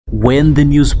When the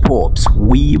news pops,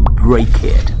 we break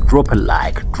it. Drop a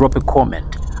like, drop a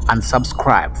comment, and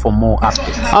subscribe for more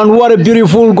updates. And what a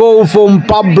beautiful goal from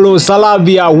Pablo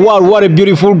Sarabia. What a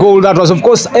beautiful goal that was. Of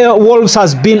course, Wolves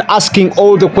has been asking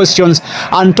all the questions,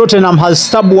 and Tottenham was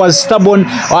stubborn.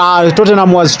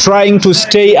 Tottenham was trying to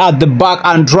stay at the back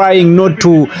and trying not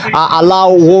to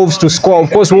allow Wolves to score.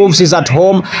 Of course, Wolves is at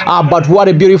home, but what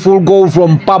a beautiful goal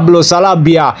from Pablo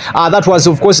Sarabia. That was,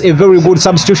 of course, a very good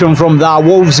substitution from the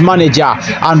Wolves manager,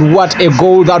 and what a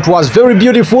goal that was. Very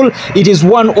beautiful. It is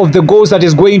one of the goals that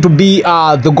is going to be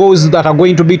the goals that are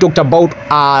going to be talked about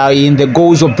in the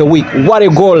goals of the week. What a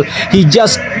goal. He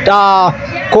just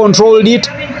controlled it,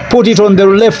 put it on the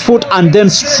left foot, and then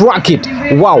struck it.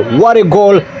 Wow, what a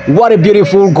goal. What a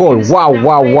beautiful goal.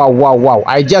 Wow.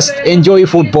 I just enjoy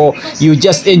football. You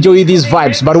just enjoy these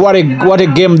vibes. But what a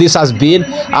game this has been.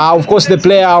 Of course, the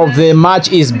player of the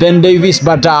match is Ben Davies,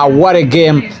 but what a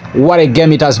game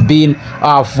it has been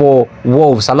for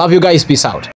Wolves. I love you guys. Peace out.